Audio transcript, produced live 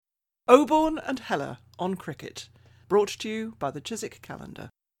Oborne and Heller on cricket, brought to you by the Chiswick Calendar.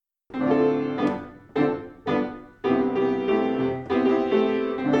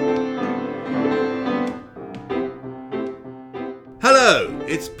 Hello,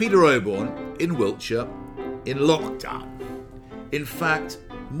 it's Peter Oborne in Wiltshire in lockdown. In fact,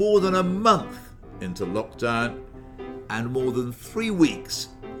 more than a month into lockdown and more than 3 weeks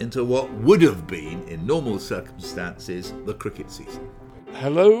into what would have been, in normal circumstances, the cricket season.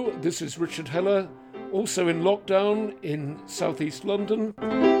 Hello, this is Richard Heller, also in lockdown in southeast London,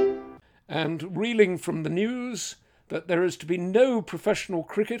 and reeling from the news that there is to be no professional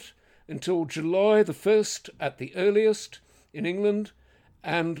cricket until July the 1st at the earliest in England,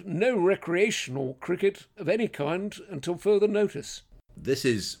 and no recreational cricket of any kind until further notice. This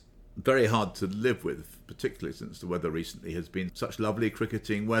is very hard to live with, particularly since the weather recently has been such lovely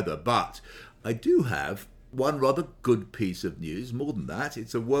cricketing weather. But I do have one rather good piece of news. More than that,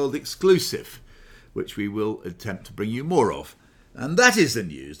 it's a world exclusive, which we will attempt to bring you more of. And that is the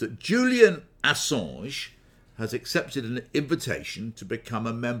news that Julian Assange has accepted an invitation to become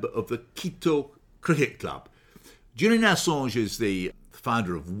a member of the Quito Cricket Club. Julian Assange is the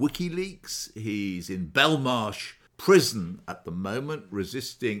founder of WikiLeaks. He's in Belmarsh prison at the moment,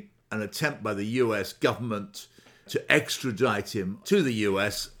 resisting an attempt by the US government to extradite him to the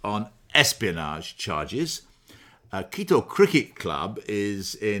US on espionage charges. Quito Cricket Club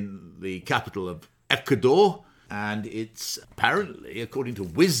is in the capital of Ecuador, and it's apparently, according to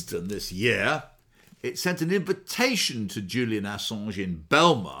Wisden this year, it sent an invitation to Julian Assange in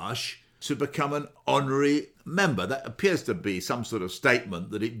Belmarsh to become an honorary member. That appears to be some sort of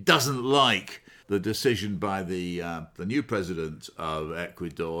statement that it doesn't like the decision by the new president of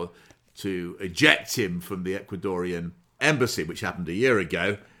Ecuador to eject him from the Ecuadorian embassy, which happened a year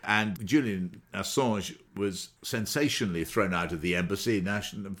ago. And Julian Assange was sensationally thrown out of the embassy,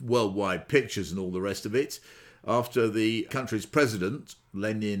 national, worldwide pictures and all the rest of it, after the country's president,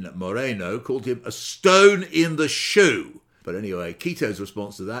 Lenin Moreno, called him a stone in the shoe. But anyway, Quito's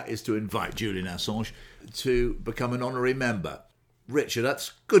response to that is to invite Julian Assange to become an honorary member. Richard,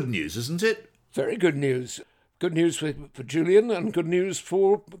 that's good news, isn't it? Very good news. Good news for Julian and good news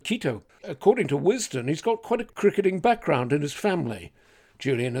for Quito. According to Wisden, he's got quite a cricketing background in his family,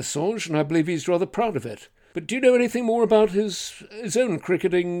 Julian Assange, and I believe he's rather proud of it. But do you know anything more about his own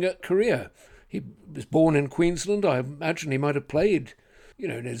cricketing career? He was born in Queensland. I imagine he might have played, in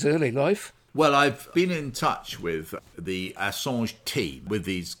his early life. Well, I've been in touch with the Assange team with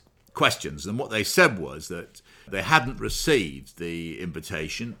these questions, and what they said was that they hadn't received the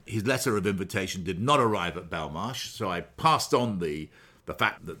invitation. His letter of invitation did not arrive at Belmarsh, so I passed on the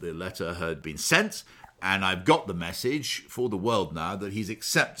fact that the letter had been sent, and I've got the message for the world now that he's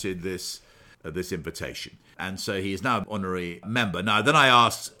accepted this invitation. And so he is now an honorary member. Now, then I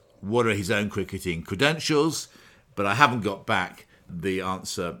asked, what are his own cricketing credentials? But I haven't got back the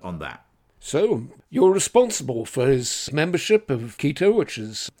answer on that. So, you're responsible for his membership of Quito, which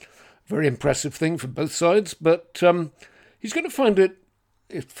is a very impressive thing for both sides, but he's going to find it,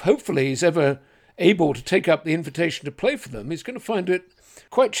 if hopefully he's ever able to take up the invitation to play for them, he's going to find it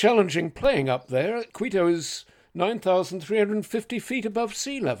quite challenging playing up there. Quito is 9,350 feet above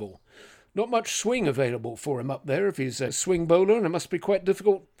sea level. Not much swing available for him up there if he's a swing bowler, and it must be quite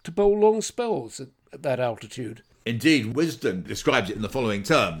difficult to bowl long spells at that altitude. Indeed, Wisden describes it in the following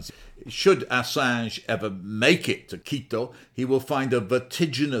terms. Should Assange ever make it to Quito, he will find a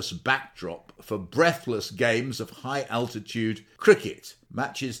vertiginous backdrop for breathless games of high-altitude cricket.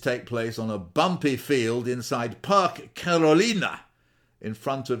 Matches take place on a bumpy field inside Park Carolina, in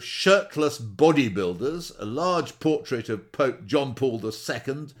front of shirtless bodybuilders, a large portrait of Pope John Paul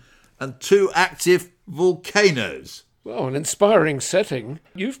II, and 2 active volcanoes. Well, an inspiring setting.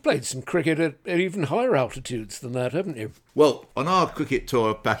 You've played some cricket at even higher altitudes than that, haven't you? Well, on our cricket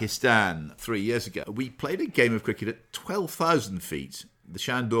tour of Pakistan 3 years ago, we played a game of cricket at 12,000 feet, the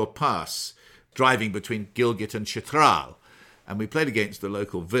Shandur Pass, driving between Gilgit and Chitral. And we played against the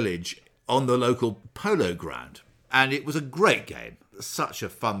local village on the local polo ground. And it was a great game. Such a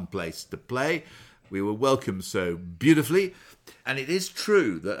fun place to play. We were welcomed so beautifully. And it is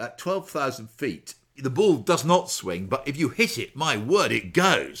true that at 12,000 feet, the ball does not swing, but if you hit it, my word, it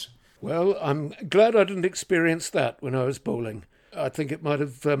goes. Well, I'm glad I didn't experience that when I was bowling. I think it might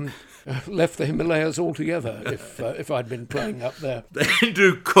have left the Himalayas altogether if I'd been playing up there. The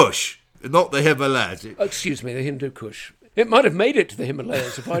Hindu Kush, not the Himalayas. Excuse me, the Hindu Kush. It might have made it to the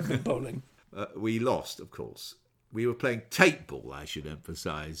Himalayas if I'd been bowling. We lost, of course. We were playing tape ball, I should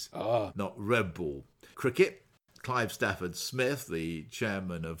emphasise, not red ball. Cricket. Clive Stafford Smith, the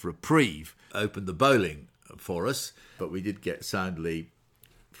chairman of Reprieve, opened the bowling for us, but we did get soundly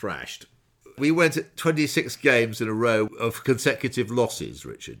thrashed. We went at 26 games in a row of consecutive losses,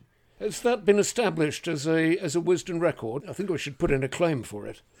 Richard. Has that been established as a Wisden record? I think we should put in a claim for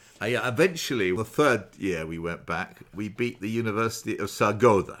it. Yeah, eventually, the third year we went back, we beat the University of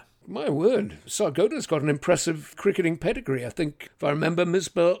Sargodha. My word, Sargodha's got an impressive cricketing pedigree. I think, if I remember,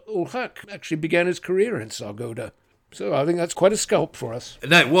 Misbah ul Haq actually began his career in Sargodha. So I think that's quite a scalp for us.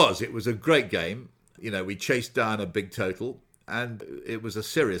 No, it was. It was a great game. You know, we chased down a big total, and it was a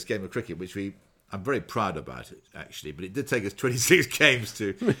serious game of cricket, which I'm very proud about it, actually. But it did take us 26 games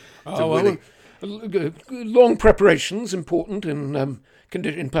to win it. Long preparations, important in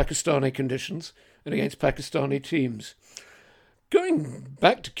Pakistani conditions and against Pakistani teams. Going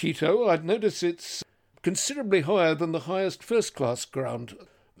back to Quito, I'd notice it's considerably higher than the highest first-class ground.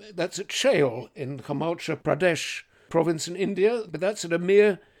 That's at Chail in Himachal Pradesh province in India, but that's at a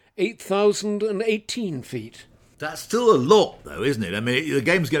mere 8,018 feet. That's still a lot, though, isn't it? I mean, the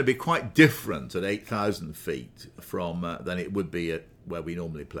game's going to be quite different at 8,000 feet than it would be at where we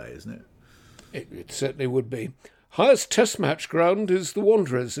normally play, isn't it? It certainly would be. Highest test match ground is the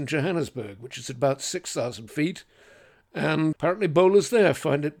Wanderers in Johannesburg, which is about 6,000 feet. And apparently bowlers there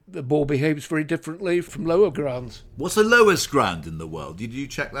find the ball behaves very differently from lower grounds. What's the lowest ground in the world? Did you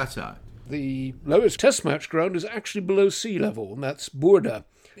check that out? The lowest test match ground is actually below sea level, and that's Burda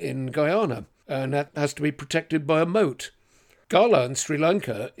in Guyana, and that has to be protected by a moat. Gala in Sri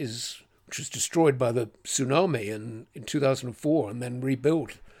Lanka, which was destroyed by the tsunami in 2004 and then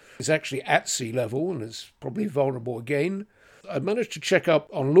rebuilt, is actually at sea level and is probably vulnerable again. I managed to check up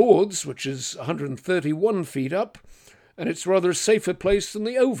on Lords, which is 131 feet up, and it's rather a safer place than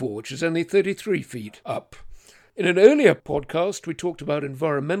the Oval, which is only 33 feet up. In an earlier podcast, we talked about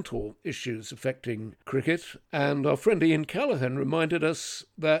environmental issues affecting cricket, and our friend Ian Callaghan reminded us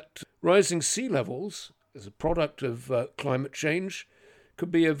that rising sea levels, as a product of climate change, could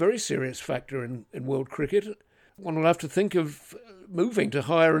be a very serious factor in world cricket. One will have to think of moving to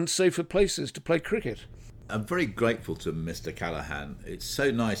higher and safer places to play cricket. I'm very grateful to Mr. Callaghan. It's so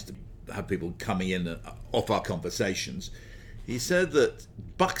nice to have people coming in off our conversations. He said that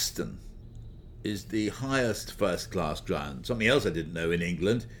Buxton is the highest first-class ground, something else I didn't know in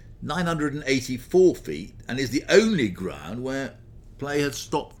England, 984 feet, and is the only ground where play has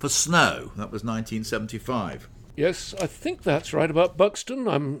stopped for snow. That was 1975. Yes, I think that's right about Buxton.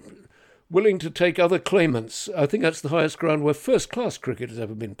 I'm willing to take other claimants. I think that's the highest ground where first-class cricket has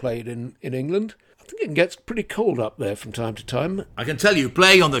ever been played in England. I think it gets pretty cold up there from time to time. I can tell you,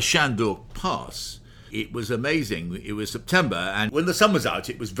 playing on the Shandor Pass, it was amazing. It was September, and when the sun was out,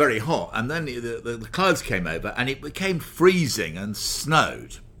 it was very hot. And then the clouds came over, and it became freezing and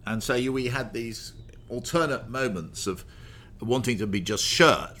snowed. And so we had these alternate moments of wanting to be just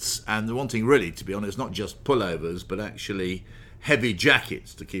shirts and wanting really, to be honest, not just pullovers, but actually heavy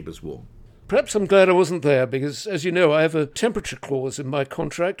jackets to keep us warm. Perhaps I'm glad I wasn't there, because, as you know, I have a temperature clause in my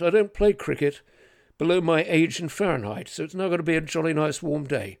contract. I don't play cricket below my age in Fahrenheit, so it's now going to be a jolly nice warm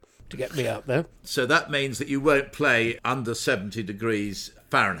day to get me out there. So that means that you won't play under 70 degrees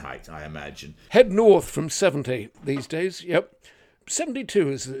Fahrenheit, I imagine. Head north from 70 these days, yep. 72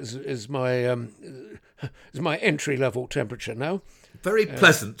 is my entry-level temperature now. Very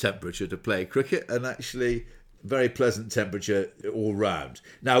pleasant temperature to play cricket, and actually very pleasant temperature all round.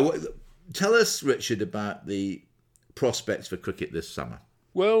 Now, tell us, Richard, about the prospects for cricket this summer.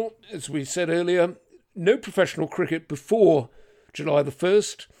 Well, as we said earlier, no professional cricket before July the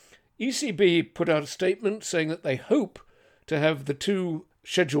 1st. ECB put out a statement saying that they hope to have the two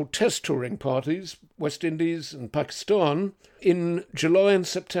scheduled test touring parties, West Indies and Pakistan, in July and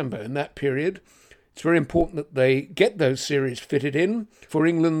September. In that period, it's very important that they get those series fitted in for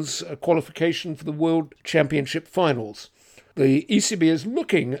England's qualification for the World Championship finals. The ECB is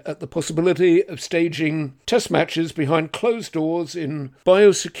looking at the possibility of staging test matches behind closed doors in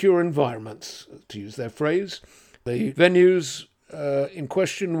biosecure environments, to use their phrase. The venues in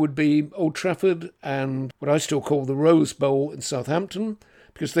question would be Old Trafford and what I still call the Rose Bowl in Southampton,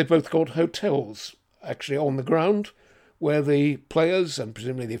 because they've both got hotels actually on the ground where the players and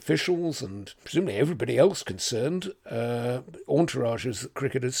presumably the officials and presumably everybody else concerned, entourages that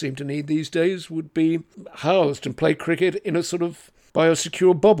cricketers seem to need these days, would be housed and play cricket in a sort of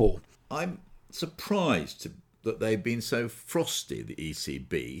biosecure bubble. I'm surprised that they've been so frosty, the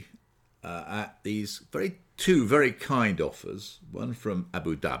ECB, at these two very kind offers, one from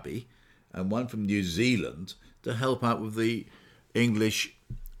Abu Dhabi and one from New Zealand, to help out with the English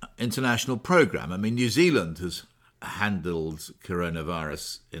international programme. I mean, New Zealand has handled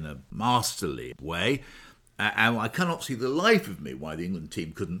coronavirus in a masterly way, and I cannot see the life of me why the England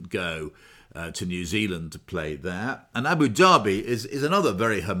team couldn't go to New Zealand to play there. And Abu Dhabi is another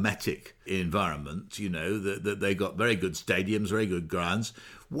very hermetic environment, that they got very good stadiums, very good grounds.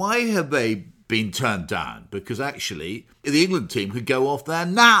 Why have they been turned down? Because actually the England team could go off there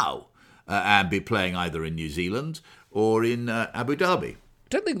now and be playing either in New Zealand or in Abu Dhabi. I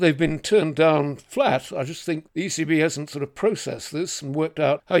don't think they've been turned down flat. I just think the ECB hasn't sort of processed this and worked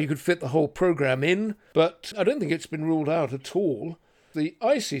out how you could fit the whole programme in. But I don't think it's been ruled out at all. The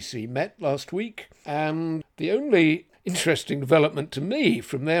ICC met last week, and the only interesting development to me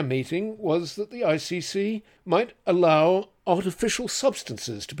from their meeting was that the ICC might allow artificial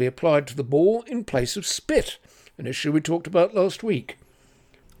substances to be applied to the ball in place of spit, an issue we talked about last week.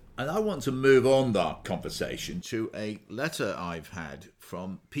 And I want to move on that conversation to a letter I've had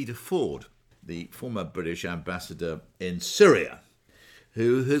from Peter Ford, the former British ambassador in Syria,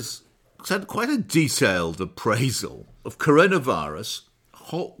 who has sent quite a detailed appraisal of coronavirus,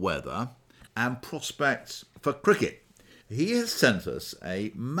 hot weather, and prospects for cricket. He has sent us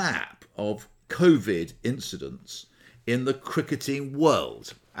a map of COVID incidents in the cricketing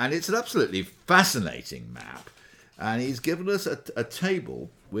world. And it's an absolutely fascinating map. And he's given us a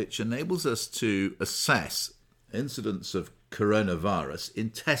table which enables us to assess incidents of coronavirus in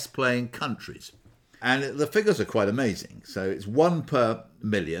test-playing countries. And the figures are quite amazing. So it's 1 per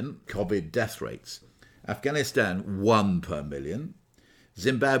million COVID death rates. Afghanistan, 1 per million.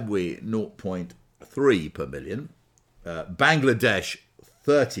 Zimbabwe, 0.3 per million. Bangladesh,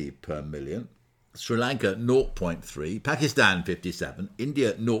 30 per million. Sri Lanka, 0.3. Pakistan, 57.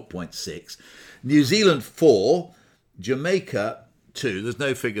 India, 0.6. New Zealand, 4. Jamaica, 2. There's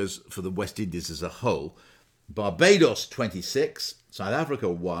no figures for the West Indies as a whole. Barbados, 26. South Africa,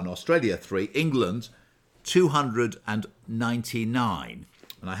 1. Australia, 3. England, 299.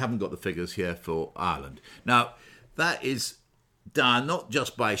 And I haven't got the figures here for Ireland. Now, that is done not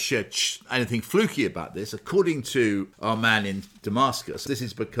just by anything fluky about this. According to our man in Damascus, this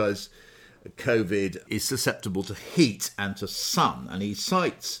is because COVID is susceptible to heat and to sun. And he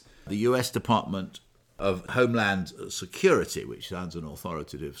cites the US Department of Homeland Security, which sounds an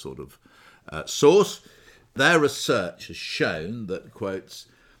authoritative sort of source. Their research has shown that, quotes,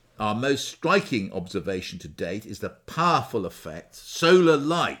 our most striking observation to date is the powerful effect solar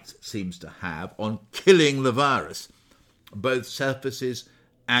light seems to have on killing the virus, both surfaces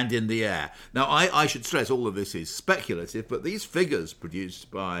and in the air. Now, I should stress all of this is speculative, but these figures produced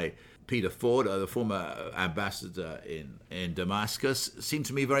by Peter Ford, the former ambassador in Damascus, seem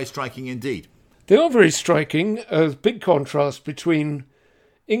to me very striking indeed. They are very striking. A big contrast between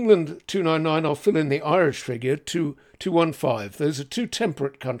England 299, I'll fill in the Irish figure, 215. Those are two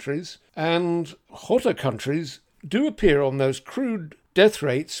temperate countries, and hotter countries do appear on those crude death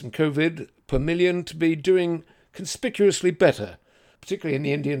rates from COVID per million to be doing conspicuously better, particularly in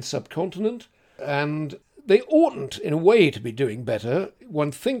the Indian subcontinent, and they oughtn't, in a way, to be doing better.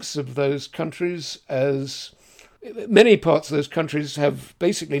 One thinks of those countries as many parts of those countries have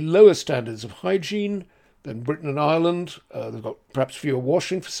basically lower standards of hygiene than Britain and Ireland. They've got perhaps fewer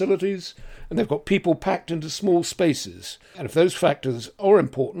washing facilities, and they've got people packed into small spaces. And if those factors are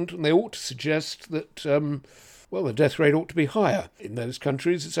important, and they ought to suggest that, the death rate ought to be higher in those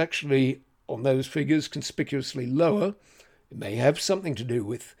countries, it's actually, on those figures, conspicuously lower. It may have something to do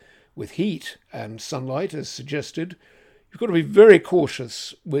with heat and sunlight, as suggested. You've got to be very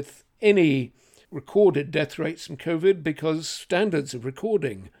cautious with any recorded death rates from COVID, because standards of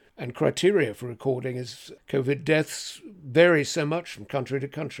recording and criteria for recording as COVID deaths vary so much from country to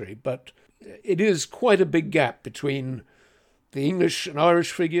country. But it is quite a big gap between the English and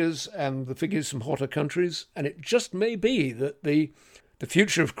Irish figures and the figures from hotter countries, and it just may be that the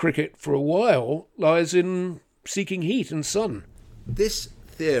future of cricket for a while lies in seeking heat and sun. This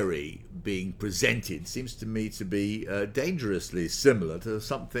theory being presented seems to me to be dangerously similar to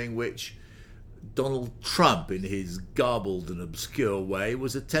something which Donald Trump, in his garbled and obscure way,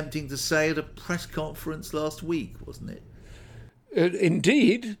 was attempting to say at a press conference last week, wasn't it?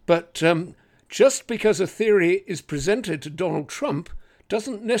 Indeed, but just because a theory is presented to Donald Trump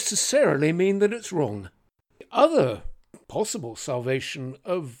doesn't necessarily mean that it's wrong. Other possible salvation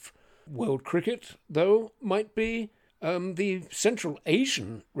of world cricket, though, might be the Central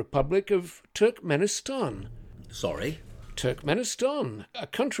Asian Republic of Turkmenistan. Sorry? Turkmenistan, a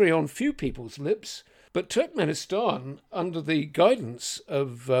country on few people's lips, but Turkmenistan, under the guidance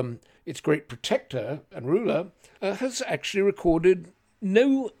of its great protector and ruler, has actually recorded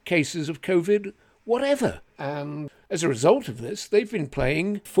no cases of COVID whatever. And as a result of this, they've been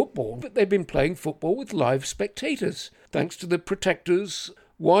playing football, but they've been playing football with live spectators, thanks to the protector's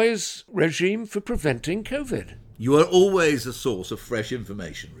wise regime for preventing COVID. You are always a source of fresh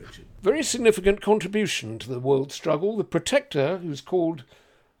information, Richard. very significant contribution to the world struggle. The protector, who's called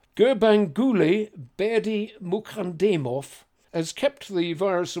Gurbanguly Berdimuhamedov, has kept the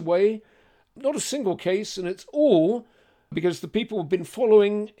virus away. Not a single case, and it's all because the people have been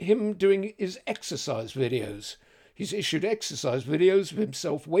following him doing his exercise videos. He's issued exercise videos of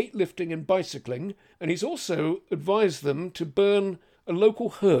himself weightlifting and bicycling, and he's also advised them to burn a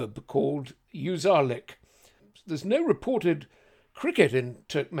local herb called Uzalik. There's no reported cricket in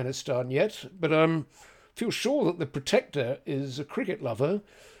Turkmenistan yet, but I feel sure that the protector is a cricket lover.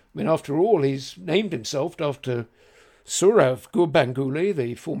 I mean, after all, he's named himself after Sourav Gurbanguly,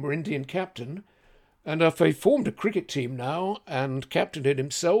 the former Indian captain, and if he formed a cricket team now and captained it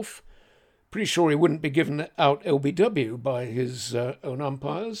himself, pretty sure he wouldn't be given out LBW by his own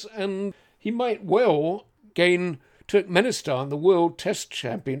umpires, and he might well gain Turkmenistan the World Test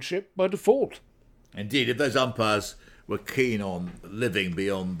Championship by default. Indeed, if those umpires were keen on living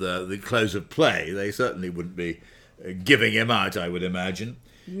beyond the close of play, they certainly wouldn't be giving him out, I would imagine.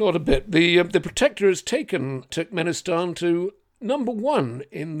 Not a bit. The protector has taken Turkmenistan to number 1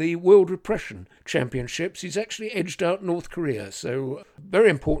 in the World Repression Championships. He's actually edged out North Korea, so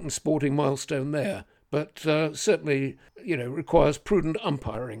very important sporting milestone there. But certainly, requires prudent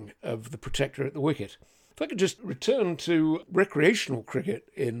umpiring of the protector at the wicket. If I could just return to recreational cricket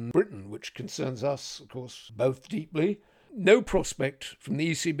in Britain, which concerns us, of course, both deeply. No prospect from the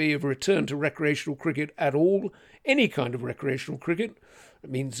ECB of a return to recreational cricket at all, any kind of recreational cricket.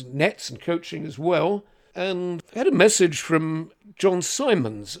 It means nets and coaching as well. And I had a message from John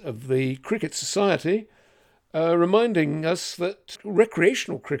Simons of the Cricket Society reminding us that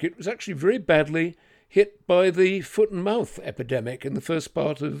recreational cricket was actually very badly hit by the foot and mouth epidemic in the first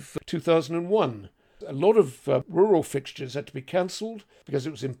part of 2001. A lot of rural fixtures had to be cancelled because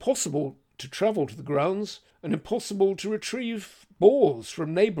it was impossible to travel to the grounds and impossible to retrieve balls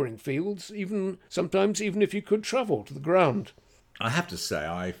from neighbouring fields, sometimes even if you could travel to the ground. I have to say,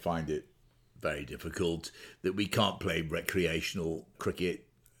 I find it very difficult that we can't play recreational cricket.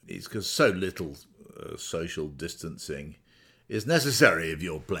 It's because so little social distancing is necessary if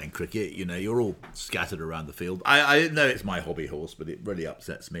you're playing cricket. You're all scattered around the field. I know it's my hobby horse, but it really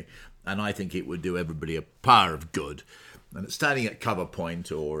upsets me. And I think it would do everybody a power of good. And standing at cover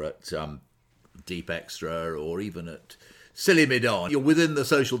point or at deep extra or even at silly mid-on, you're within the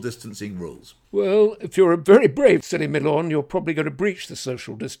social distancing rules. Well, if you're a very brave silly mid-on, you're probably going to breach the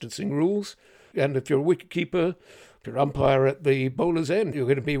social distancing rules. And if you're a wicketkeeper, if you're umpire at the bowler's end, you're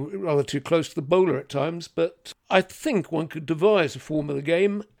going to be rather too close to the bowler at times. But I think one could devise a form of the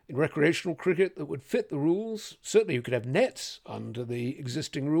game in recreational cricket that would fit the rules. Certainly you could have nets under the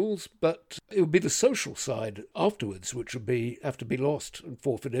existing rules, but it would be the social side afterwards which would have to be lost and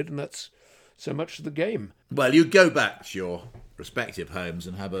forfeited, and that's so much of the game. Well, you go back to your respective homes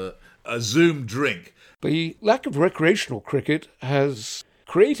and have a Zoom drink. The lack of recreational cricket has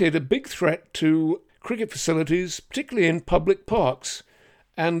created a big threat to cricket facilities, particularly in public parks,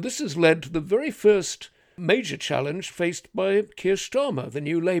 and this has led to the very first major challenge faced by Keir Starmer, the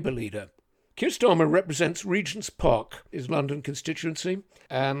new Labour leader. Keir Starmer represents Regent's Park, his London constituency,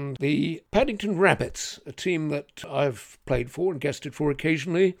 and the Paddington Rabbits, a team that I've played for and guested for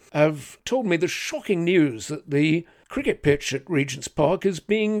occasionally, have told me the shocking news that the cricket pitch at Regent's Park is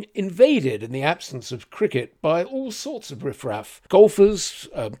being invaded in the absence of cricket by all sorts of riffraff. Golfers,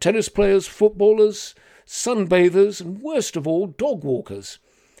 tennis players, footballers, sunbathers, and worst of all, dog walkers.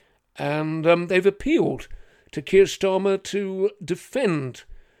 And they've appealed to Keir Starmer to defend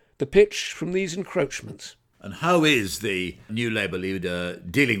the pitch from these encroachments. And how is the new Labour leader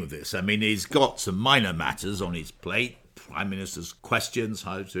dealing with this? I mean, he's got some minor matters on his plate. Prime Minister's questions,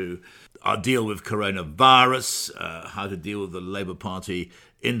 how to deal with coronavirus, how to deal with the Labour Party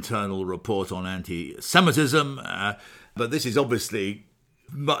internal report on anti-Semitism. But this is obviously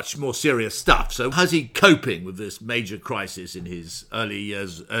much more serious stuff. So how's he coping with this major crisis in his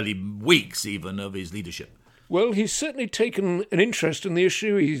early weeks even of his leadership? Well, he's certainly taken an interest in the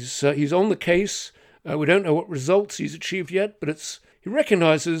issue. He's on the case. We don't know what results he's achieved yet, but he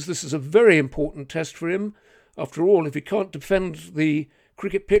recognises this is a very important test for him. After all, if he can't defend the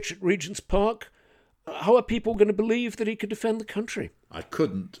cricket pitch at Regent's Park, how are people going to believe that he could defend the country? I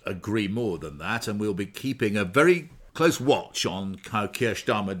couldn't agree more than that, and we'll be keeping a very close watch on how Keir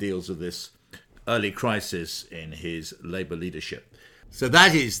Starmer deals with this early crisis in his Labour leadership. So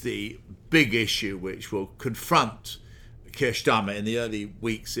that is the big issue which will confront Keir Starmer in the early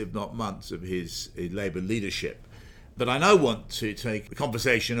weeks, if not months, of his Labour leadership. But I now want to take the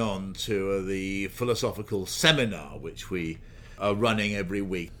conversation on to the philosophical seminar which we are running every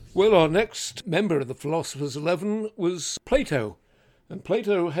week. Well, our next member of the Philosopher's 11 was Plato, And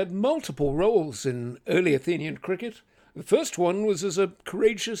Plato had multiple roles in early Athenian cricket. The first one was as a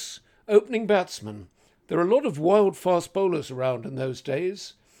courageous opening batsman. There were a lot of wild fast bowlers around in those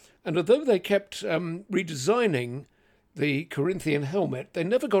days, and although they kept redesigning the Corinthian helmet, they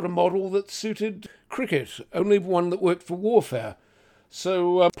never got a model that suited cricket, only one that worked for warfare.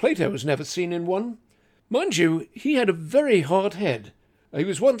 So Plato was never seen in one. Mind you, he had a very hard head. He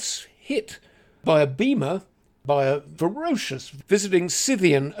was once hit by a beamer by a ferocious visiting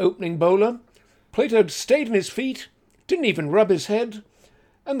Scythian opening bowler. Plato stayed on his feet, didn't even rub his head,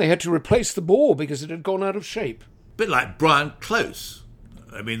 and they had to replace the ball because it had gone out of shape. Bit like Brian Close.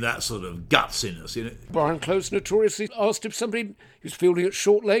 I mean, that sort of gutsiness, you know. Brian Close notoriously asked if he was fielding at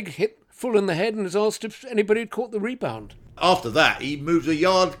short leg, hit full in the head, and was asked if anybody had caught the rebound. After that, he moved a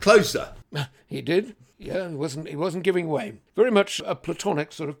yard closer. He did. Yeah, he wasn't giving way. Very much a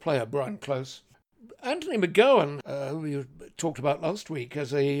platonic sort of player, Brian Close. Anthony McGowan, who we talked about last week,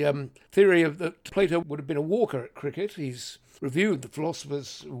 has a theory that Plato would have been a walker at cricket. He's reviewed the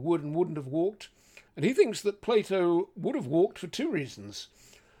philosophers who would and wouldn't have walked, and he thinks that Plato would have walked for two reasons.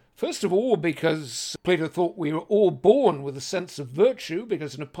 First of all, because Plato thought we were all born with a sense of virtue,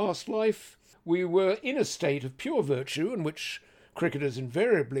 because in a past life we were in a state of pure virtue in which cricketers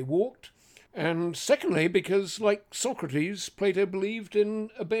invariably walked. And secondly, because, like Socrates, Plato believed in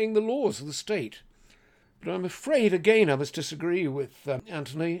obeying the laws of the state. But I'm afraid, again, I must disagree with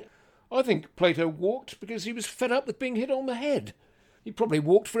Anthony. I think Plato walked because he was fed up with being hit on the head. He probably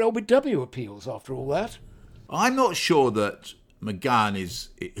walked for LBW appeals after all that. I'm not sure that McGowan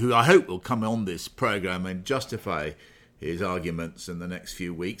who I hope will come on this programme and justify his arguments in the next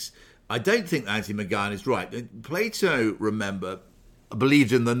few weeks. I don't think Anthony McGowan is right. Plato, remember,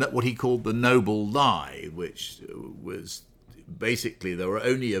 believed in what he called the noble lie, which was basically there were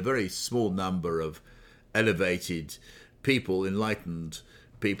only a very small number of elevated people, enlightened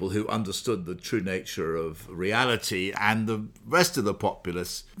people who understood the true nature of reality, and the rest of the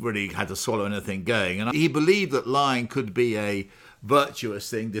populace really had to swallow anything going. And he believed that lying could be a virtuous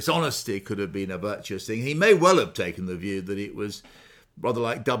thing, dishonesty could have been a virtuous thing. He may well have taken the view that it was rather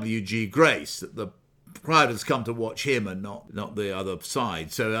like W.G. Grace, that the crowd has come to watch him and not the other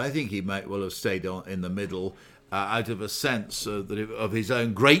side. So I think he might well have stayed in the middle out of a sense of his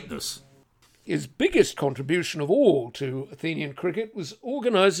own greatness. His biggest contribution of all to Athenian cricket was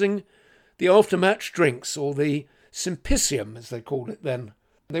organising the after-match drinks, or the Symposium, as they called it then.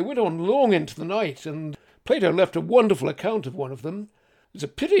 They went on long into the night, and Plato left a wonderful account of one of them. It was a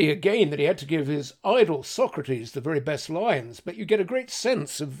pity, again, that he had to give his idol Socrates the very best lines, but you get a great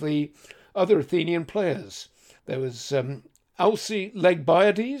sense of the other Athenian players. There was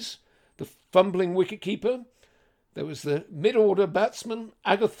Alcibiades, the fumbling wicket-keeper. There was the mid-order batsman,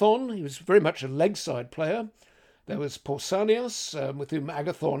 Agathon. He was very much a leg-side player. There was Pausanias, with whom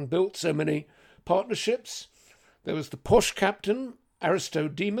Agathon built so many partnerships. There was the posh captain,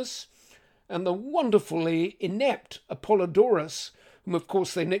 Aristodemus, and the wonderfully inept Apollodorus, whom of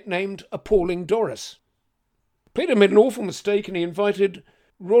course they nicknamed Appalling Doris. Plato made an awful mistake, and he invited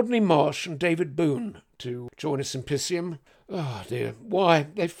Rodney Marsh and David Boone to join a Symposium. Oh dear, why?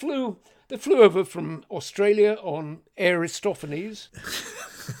 They flew over from Australia on Aristophanes.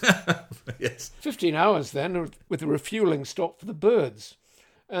 Yes. 15 hours then, with a refuelling stop for the birds.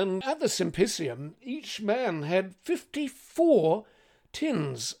 And at the Symposium, each man had 54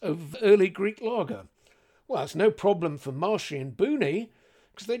 tins of early Greek lager. Well, it's no problem for Marshy and Booney,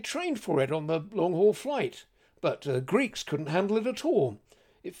 because they trained for it on the long-haul flight. But Greeks couldn't handle it at all.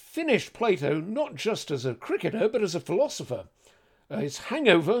 It finished Plato not just as a cricketer, but as a philosopher. His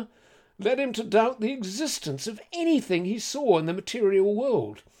hangover led him to doubt the existence of anything he saw in the material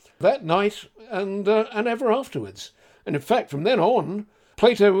world, that night and ever afterwards. And in fact, from then on,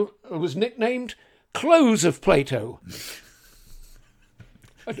 Plato was nicknamed Close of Plato.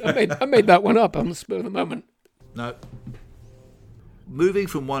 I made that one up on the spur of the moment. Now, moving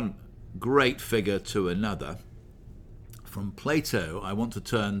from one great figure to another, from Plato, I want to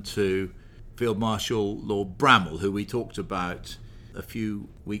turn to Field Marshal Lord Bramall, who we talked about a few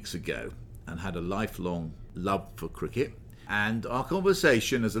weeks ago and had a lifelong love for cricket. And our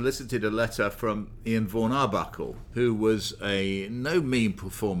conversation has elicited a letter from Ian Vaughan Arbuckle, who was a no mean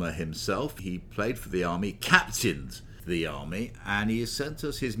performer himself. He played for the Army, captained the Army, and he has sent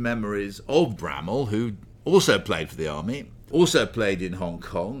us his memories of Bramall, who also played for the Army, also played in Hong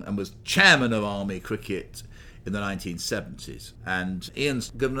Kong, and was chairman of Army cricket in the 1970s. And Ian's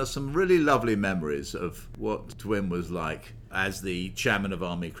given us some really lovely memories of what Twin was like as the chairman of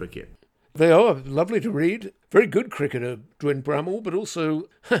Army cricket. They are lovely to read. Very good cricketer, Dwyn Bramall, but also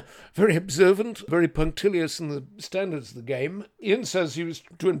very observant, very punctilious in the standards of the game. Ian says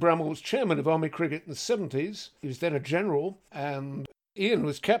Dwyn Bramall was chairman of Army cricket in the 70s. He was then a general, and Ian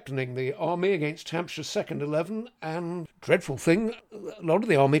was captaining the Army against Hampshire second 11, and dreadful thing, a lot of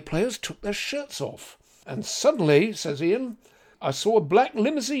the Army players took their shirts off. And suddenly, says Ian, I saw a black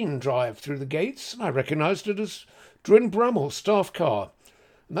limousine drive through the gates, and I recognised it as Dwyn Bramall's staff car.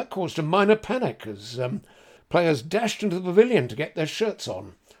 And that caused a minor panic as players dashed into the pavilion to get their shirts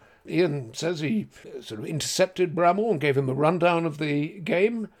on. Ian says he sort of intercepted Bramall and gave him a rundown of the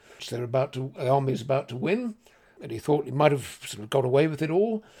game, which the Army is about to win. And he thought he might have sort of got away with it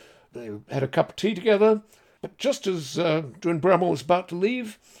all. They had a cup of tea together. But just as Dwyn Bramall was about to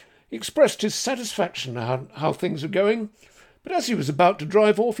leave, he expressed his satisfaction how things are going. But as he was about to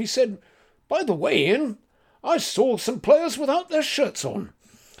drive off, he said, "By the way, Ian, I saw some players without their shirts on."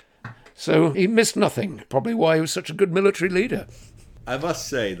 So he missed nothing, probably why he was such a good military leader. I must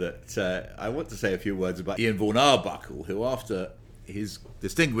say that I want to say a few words about Ian Vaughan Arbuckle, who after his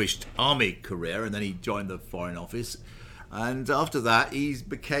distinguished army career, and then he joined the Foreign Office, and after that he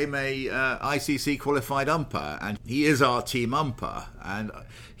became a ICC qualified umpire, and he is our team umpire, and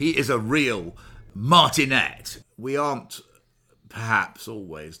he is a real martinet. We aren't perhaps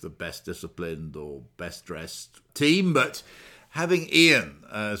always the best disciplined or best dressed team, but having Ian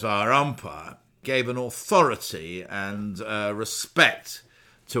as our umpire gave an authority and respect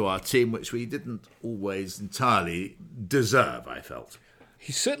to our team, which we didn't always entirely deserve, I felt.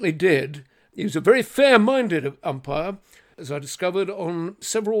 He certainly did. He was a very fair-minded umpire, as I discovered on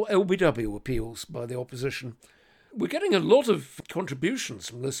several LBW appeals by the opposition. We're getting a lot of contributions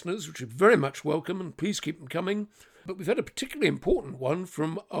from listeners, which are very much welcome, and please keep them coming. But we've had a particularly important one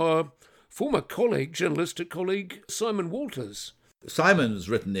from our former journalistic colleague, Simon Walters. Simon's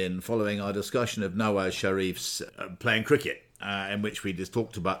written in following our discussion of Nawaz Sharif's playing cricket, in which we just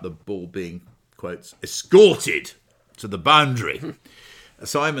talked about the ball being, quotes, escorted to the boundary.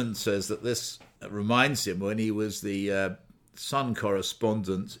 Simon says that this reminds him when he was the Sun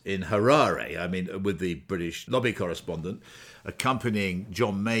correspondent in Harare, with the British lobby correspondent, accompanying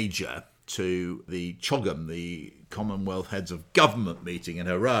John Major to the CHOGM, the Commonwealth Heads of Government meeting in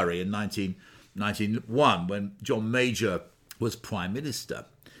Harare in 1991, when John Major was Prime Minister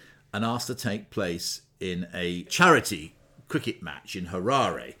and asked to take place in a charity cricket match in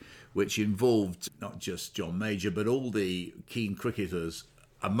Harare, which involved not just John Major, but all the keen cricketers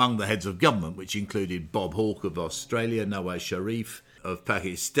among the heads of government, which included Bob Hawke of Australia, Nawaz Sharif of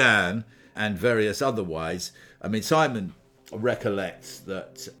Pakistan, and various otherwise. Simon recollects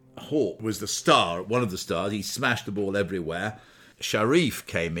that Hawke was the star, one of the stars. He smashed the ball everywhere. Sharif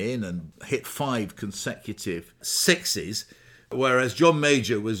came in and hit 5 consecutive sixes, whereas John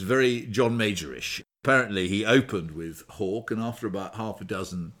Major was very John Majorish. Apparently he opened with Hawke, and after about half a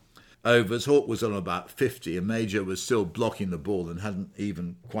dozen overs, Hawke was on about 50, and Major was still blocking the ball and hadn't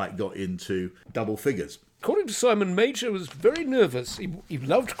even quite got into double figures. According to Simon, Major was very nervous. He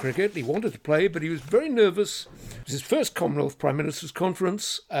loved cricket, he wanted to play, but he was very nervous. It was his first Commonwealth Prime Minister's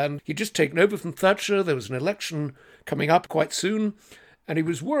Conference, and he'd just taken over from Thatcher. There was an election coming up quite soon, and he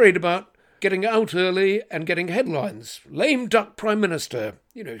was worried about getting out early and getting headlines. Lame duck Prime Minister,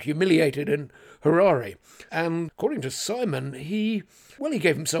 humiliated in Harare. And according to Simon, he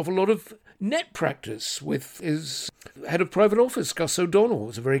gave himself a lot of net practice with his head of private office, Gus O'Donnell, who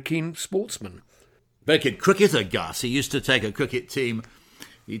was a very keen sportsman. Very keen cricketer, Gus. He used to take a cricket team,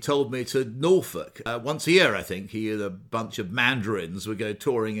 he told me, to Norfolk. Once a year, I think. He and a bunch of mandarins would go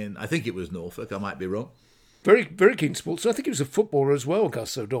touring in, I think it was Norfolk, I might be wrong. Very, very keen sports. I think he was a footballer as well,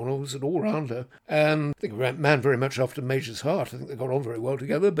 Gus O'Donnell. He was an all-rounder. And I think a man very much after Major's heart. I think they got on very well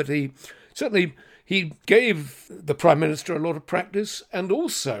together. But he gave the Prime Minister a lot of practice. And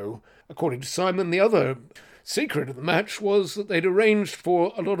also, according to Simon, the other secret of the match was that they'd arranged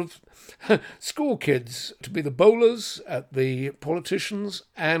for a lot of school kids to be the bowlers at the politicians,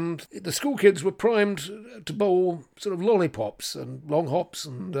 and the school kids were primed to bowl sort of lollipops and long hops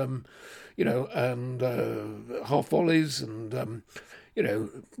and half volleys and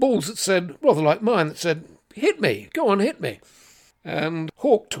balls that said, rather like mine, that said, "Hit me, go on, hit me." And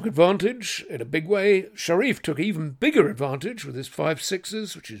Hawke took advantage in a big way. Sharif took even bigger advantage with his 5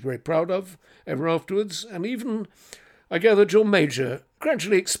 sixes, which he's very proud of ever afterwards. And even, I gather, John Major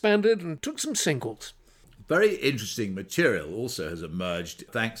gradually expanded and took some singles. Very interesting material also has emerged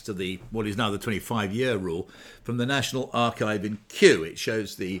thanks to what is now the 25-year rule from the National Archive in Kew. It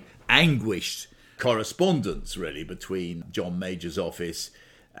shows the anguished correspondence, really, between John Major's office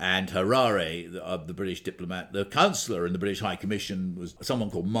And Harare, the British diplomat, the counsellor in the British High Commission was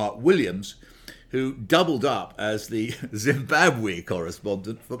someone called Mark Williams, who doubled up as the Zimbabwe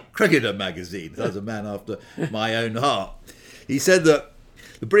correspondent for Cricketer magazine. That's a man after my own heart. He said that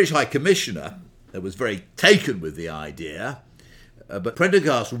the British High Commissioner was very taken with the idea, but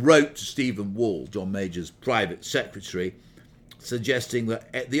Prendergast wrote to Stephen Wall, John Major's private secretary, suggesting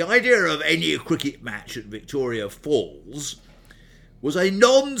that the idea of any cricket match at Victoria Falls was a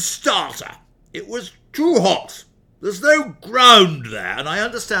non-starter. It was too hot. There's no ground there, and I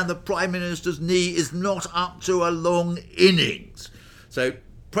understand the Prime Minister's knee is not up to a long innings. So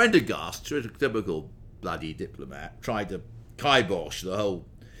Prendergast, typical bloody diplomat, tried to kibosh the whole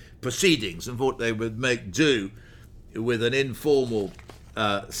proceedings and thought they would make do with an informal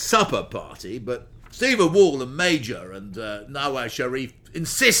supper party, but Stephen Wall and Major and Nawaz Sharif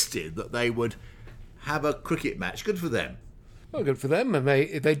insisted that they would have a cricket match. Good for them. Well, good for them. And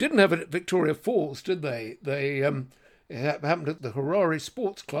they didn't have it at Victoria Falls, did they? It happened at the Harare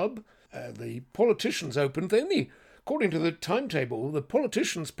Sports Club. The politicians opened. According to the timetable, the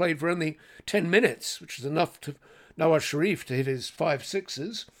politicians played for only 10 minutes, which is enough to Nawaz Sharif to hit his 5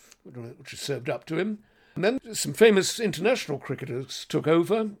 sixes, which was served up to him. And then some famous international cricketers took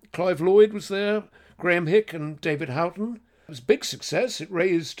over. Clive Lloyd was there, Graham Hick and David Houghton. It was a big success. It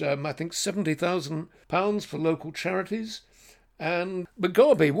raised, I think, £70,000 for local charities. And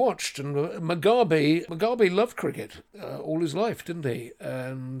Mugabe watched, and Mugabe loved cricket all his life, didn't he?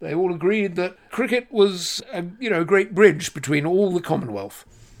 And they all agreed that cricket was a great bridge between all the Commonwealth.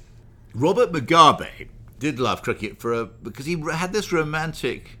 Robert Mugabe did love cricket because he had this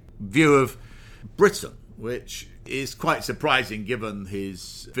romantic view of Britain, which is quite surprising given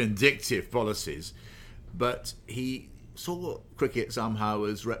his vindictive policies. But he saw cricket somehow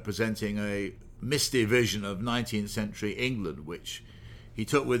as representing a misty vision of 19th century England, which he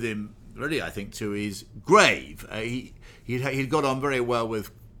took with him, really, I think, to his grave. He'd got on very well with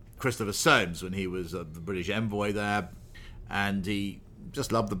Christopher Soames when he was the British envoy there, and he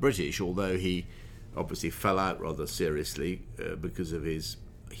just loved the British, although he obviously fell out rather seriously because of his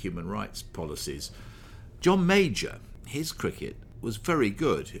human rights policies. John Major, his cricket was very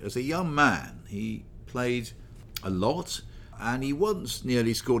good. As a young man, he played a lot, and he once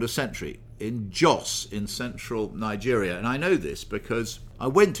nearly scored a century in Jos in central Nigeria. And I know this because I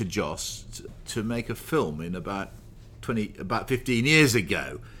went to Jos to make a film in about 15 years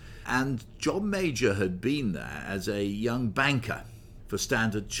ago. And John Major had been there as a young banker for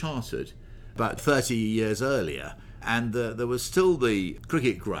Standard Chartered about 30 years earlier. And there was still the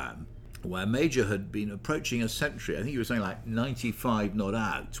cricket ground where Major had been approaching a century. I think he was saying like 95 not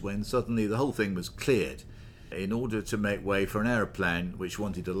out, when suddenly the whole thing was cleared in order to make way for an aeroplane which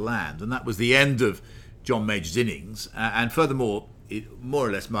wanted to land. And that was the end of John Major's innings. And furthermore, it more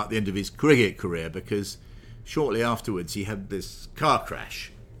or less marked the end of his cricket career, because shortly afterwards he had this car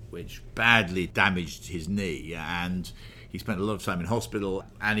crash which badly damaged his knee, and he spent a lot of time in hospital,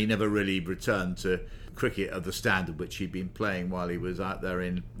 and he never really returned to cricket of the standard which he'd been playing while he was out there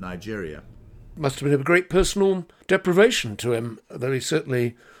in Nigeria. Must have been a great personal deprivation to him, though he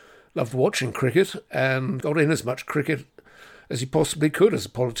certainly loved watching cricket and got in as much cricket as he possibly could as a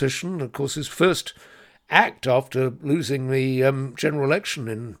politician. Of course, his first act after losing the general election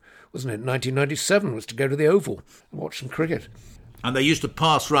in 1997, was to go to the Oval and watch some cricket. And they used to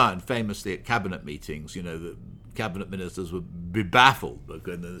pass round famously at cabinet meetings, the cabinet ministers would be baffled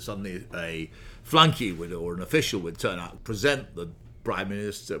because suddenly a flunky or an official would turn up, present the Prime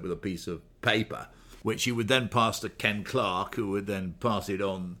Minister with a piece of paper, which he would then pass to Ken Clarke, who would then pass it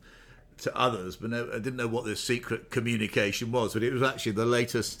on to others. But I didn't know what this secret communication was, but it was actually the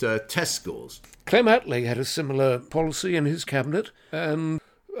latest test scores. Clem Attlee had a similar policy in his cabinet, and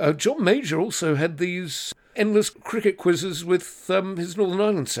John Major also had these endless cricket quizzes with his Northern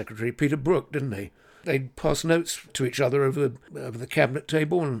Ireland secretary, Peter Brook, didn't he? They'd pass notes to each other over the cabinet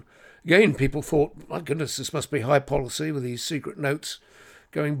table, and again, people thought, my goodness, this must be high policy with these secret notes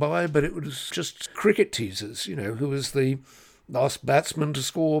going by, but it was just cricket teasers, who was the last batsman to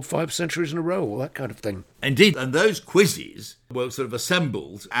score 5 centuries in a row, or that kind of thing. Indeed, and those quizzes were sort of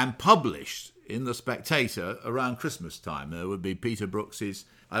assembled and published in The Spectator around Christmas time. There would be Peter Brooks's,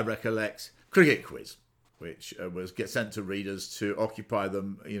 I recollect, cricket quiz, which was get sent to readers to occupy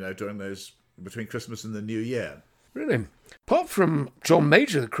them, during those between Christmas and the New Year. Really? Apart from John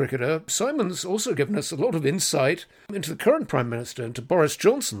Major, the cricketer, Simon's also given us a lot of insight into the current Prime Minister, into Boris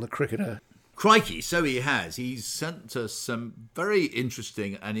Johnson, the cricketer. Crikey, so he has. He's sent us some very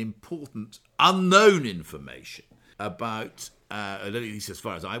interesting and important unknown information about, at least as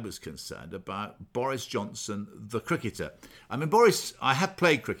far as I was concerned, about Boris Johnson, the cricketer. I mean, I have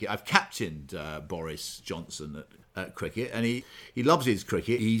played cricket. I've captained Boris Johnson at cricket, and he loves his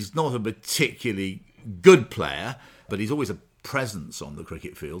cricket. He's not a particularly good player, but he's always a presence on the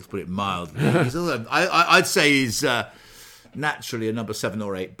cricket field, to put it mildly. I'd say he's naturally a number 7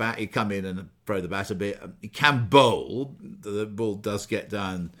 or 8 bat. He'd come in and throw the bat a bit. He can bowl. The ball does get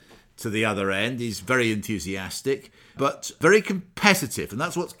down to the other end. He's very enthusiastic, but very competitive, and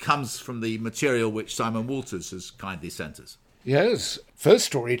that's what comes from the material which Simon Walters has kindly sent us. Yes. First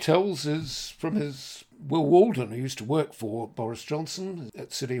story he tells is from his Will Walden, who used to work for Boris Johnson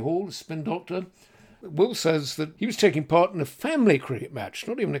at City Hall, a spin doctor. Will says that he was taking part in a family cricket match,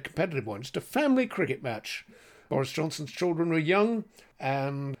 not even a competitive one, just a family cricket match. Boris Johnson's children were young,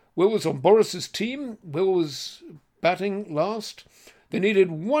 and Will was on Boris's team. Will was batting last. They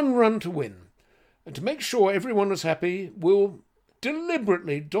needed 1 run to win. And to make sure everyone was happy, Will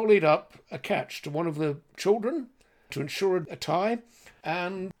deliberately dollied up a catch to one of the children to ensure a tie.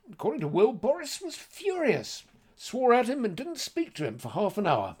 And according to Will, Boris was furious, swore at him and didn't speak to him for half an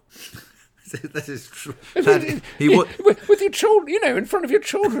hour. That is true. With your children, in front of your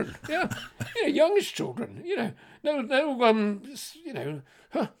children, youngish children,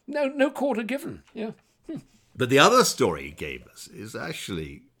 no quarter given, yeah. But the other story he gave us is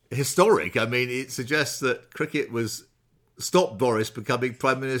actually historic. I mean, it suggests that cricket stopped Boris becoming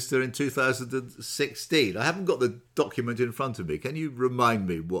Prime Minister in 2016. I haven't got the document in front of me. Can you remind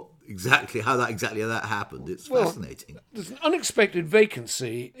me how that happened? It's fascinating. There's an unexpected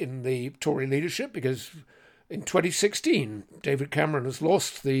vacancy in the Tory leadership because in 2016, David Cameron has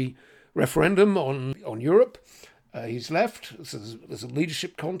lost the referendum on Europe. He's left. There's a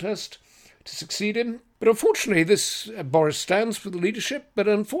leadership contest to succeed him. But unfortunately, Boris stands for the leadership, but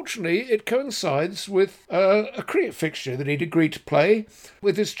unfortunately it coincides with a cricket fixture that he'd agreed to play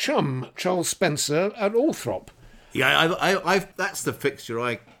with his chum, Charles Spencer, at Althorp. Yeah, that's the fixture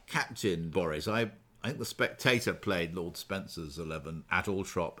I captained, Boris. I think the Spectator played Lord Spencer's 11 at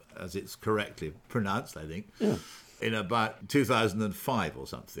Althorp, as it's correctly pronounced, I think. Yeah. In about 2005 or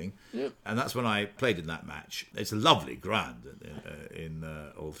something. Yep. And that's when I played in that match. It's a lovely ground in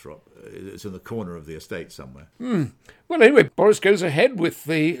Althorp. It's in the corner of the estate somewhere. Well, anyway, Boris goes ahead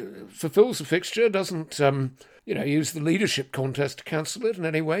fulfills the fixture, doesn't use the leadership contest to cancel it in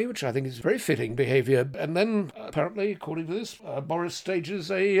any way, which I think is very fitting behaviour. And then, apparently, according to this, Boris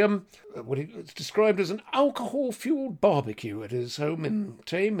stages it's described as an alcohol-fuelled barbecue at his home in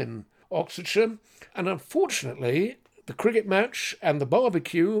Thame in Oxfordshire, and unfortunately the cricket match and the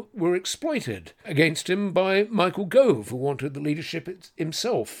barbecue were exploited against him by Michael Gove, who wanted the leadership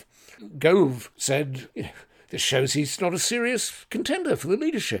himself. Gove said, this shows he's not a serious contender for the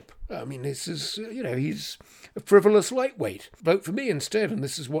leadership. I mean, this is, he's a frivolous lightweight. Vote for me instead. And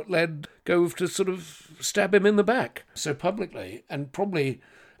this is what led Gove to sort of stab him in the back so publicly, and probably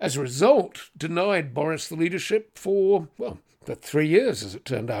as a result denied Boris the leadership for 3 years, as it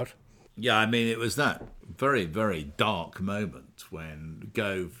turned out. Yeah, I mean, it was that very, very dark moment when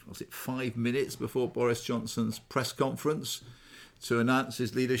Gove, 5 minutes before Boris Johnson's press conference to announce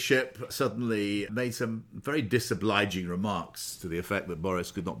his leadership, suddenly made some very disobliging remarks to the effect that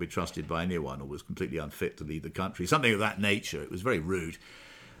Boris could not be trusted by anyone or was completely unfit to lead the country, something of that nature. It was very rude.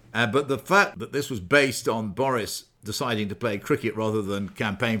 But the fact that this was based on Boris deciding to play cricket rather than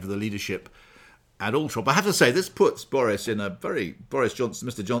campaign for the leadership at Althorp, I have to say, this puts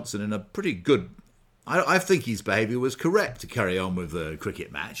Mr. Johnson in a pretty good... I think his behaviour was correct to carry on with the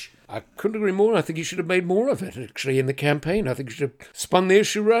cricket match. I couldn't agree more. I think he should have made more of it, actually, in the campaign. I think he should have spun the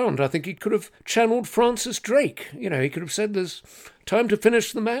issue round. I think he could have channeled Francis Drake. He could have said there's time to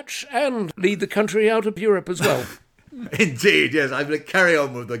finish the match and lead the country out of Europe as well. Indeed, yes. I'm going to carry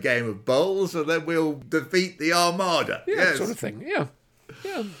on with the game of bowls and then we'll defeat the Armada. Yeah, yes. Sort of thing, yeah.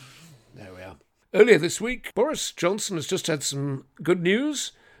 There we are. Earlier this week, Boris Johnson has just had some good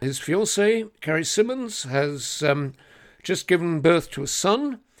news. His fiancée, Carrie Symonds, has just given birth to a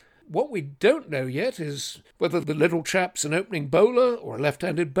son. What we don't know yet is whether the little chap's an opening bowler or a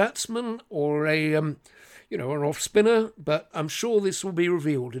left-handed batsman or an off spinner, but I'm sure this will be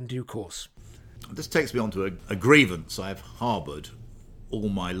revealed in due course. This takes me on to a grievance I've harboured all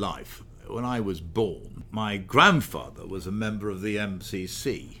my life. When I was born, my grandfather was a member of the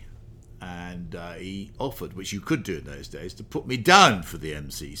MCC. And he offered, which you could do in those days, to put me down for the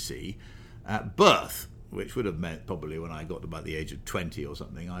MCC at birth, which would have meant probably when I got to about the age of 20 or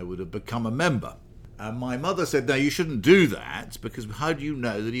something, I would have become a member. And my mother said, no, you shouldn't do that, because how do you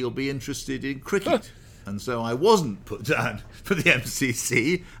know that he'll be interested in cricket? And so I wasn't put down for the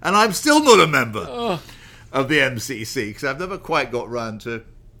MCC, and I'm still not a member. of the MCC, because I've never quite got round to...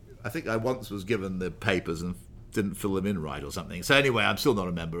 I think I once was given the papers and didn't fill them in right or something. So anyway, I'm still not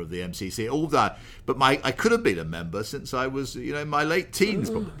a member of the MCC. All that, but I could have been a member since I was, in my late teens,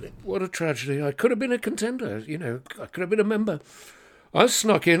 probably. What a tragedy. I could have been a contender, I could have been a member. I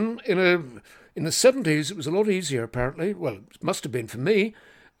snuck in the 70s. It was a lot easier, apparently. Well, it must have been for me.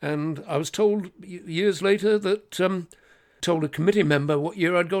 And I was told years later that, told a committee member what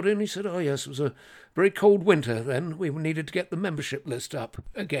year I'd got in. He said, oh yes, it was a very cold winter then. We needed to get the membership list up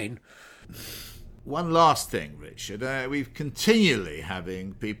again. One last thing, Richard. We've continually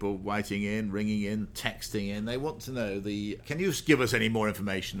having people writing in, ringing in, texting in. They want to know can you give us any more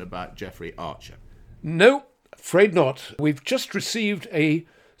information about Jeffrey Archer? No, afraid not. We've just received a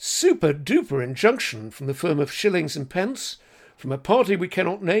super-duper injunction from the firm of Shillings and Pence, from a party we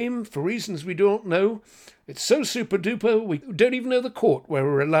cannot name for reasons we do not know. It's so super-duper, we don't even know the court where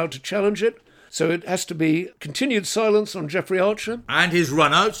we're allowed to challenge it. So it has to be continued silence on Jeffrey Archer. And his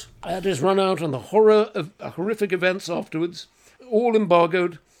run-out. And his run-out and the horror of horrific events afterwards. All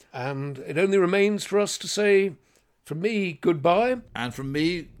embargoed. And it only remains for us to say, from me, goodbye. And from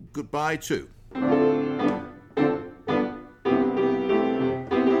me, goodbye too.